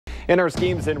In our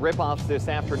schemes and ripoffs this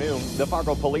afternoon, the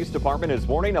Fargo Police Department is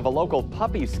warning of a local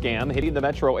puppy scam hitting the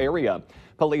metro area.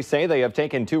 Police say they have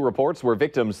taken 2 reports where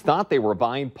victims thought they were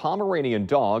buying Pomeranian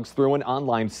dogs through an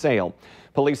online sale.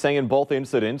 Police say in both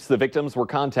incidents, the victims were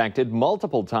contacted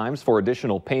multiple times for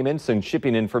additional payments and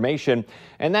shipping information,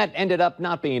 and that ended up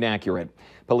not being accurate.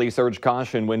 Police urge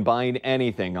caution when buying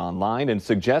anything online and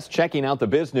suggest checking out the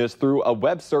business through a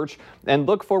web search and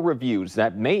look for reviews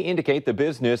that may indicate the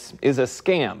business is a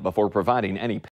scam before providing any